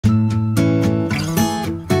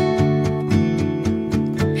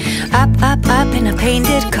a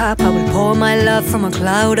painted cup, I will pour my love from a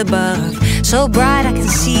cloud above. So bright I can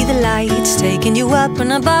see the lights, taking you up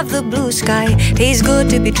and above the blue sky. Tastes good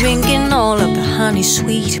to be drinking all of the honey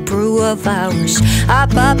sweet brew of ours.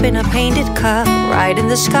 Up in a painted cup, right in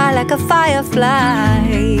the sky like a firefly.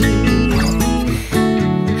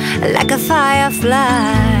 Like a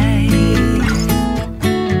firefly.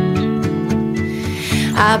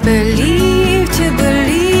 I believe to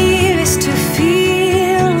believe is to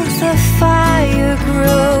feel the fire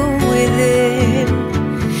grow within.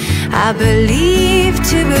 I believe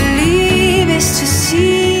to believe is to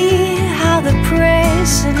see how the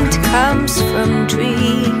present comes from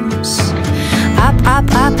dreams.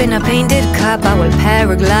 Up in a painted cup, I will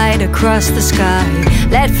paraglide across the sky.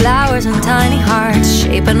 Let flowers and tiny hearts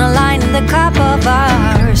shaping a line in the cup of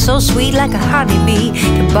ours. So sweet like a honeybee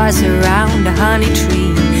can buzz around a honey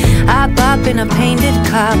tree. Up in a painted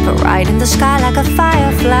cup, right in the sky like a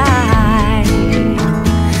firefly.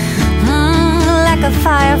 Like a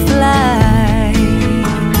firefly.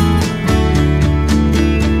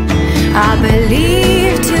 I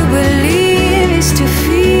believe to believe is to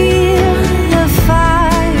feel the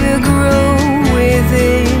fire grow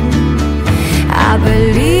within. I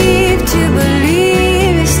believe to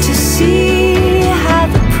believe is to see how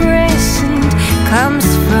the present comes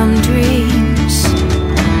from dreams.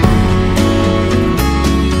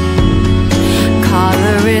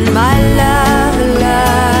 Color in my love,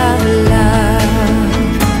 love, love.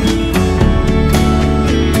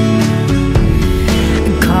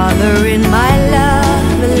 Color in my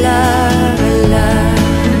love, love, love.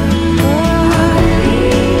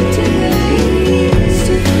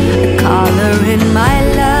 Color in my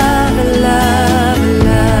love, love,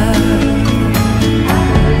 love.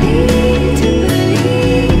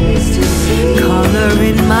 Color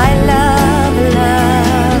in my love,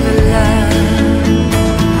 love, love.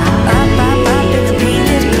 Up in the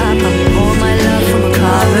painted cup, I pour my love from a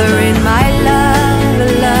color in my love,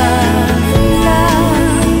 love, love.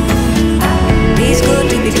 It's good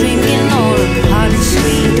to be drinking all of the hot and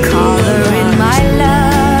sweet. Color in my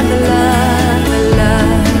love, love,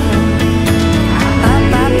 love.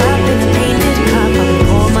 Up in the painted cup, I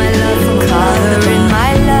pour my love from a color in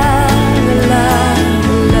my love, love,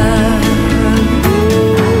 love.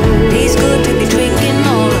 It's good to be drinking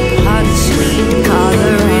all of the hot and sweet.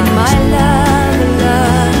 Color in my love,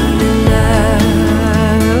 love, love.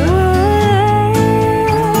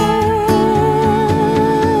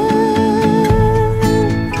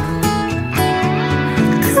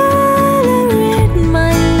 Color in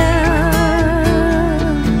my love,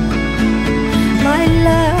 my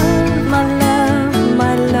love, my love,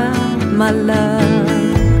 my love, my love.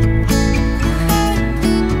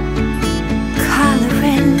 Color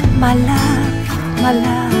in my love, my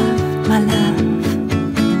love, my love.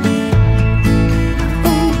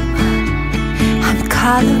 Ooh, I'm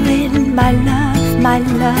coloring my love, my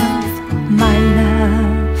love, my love.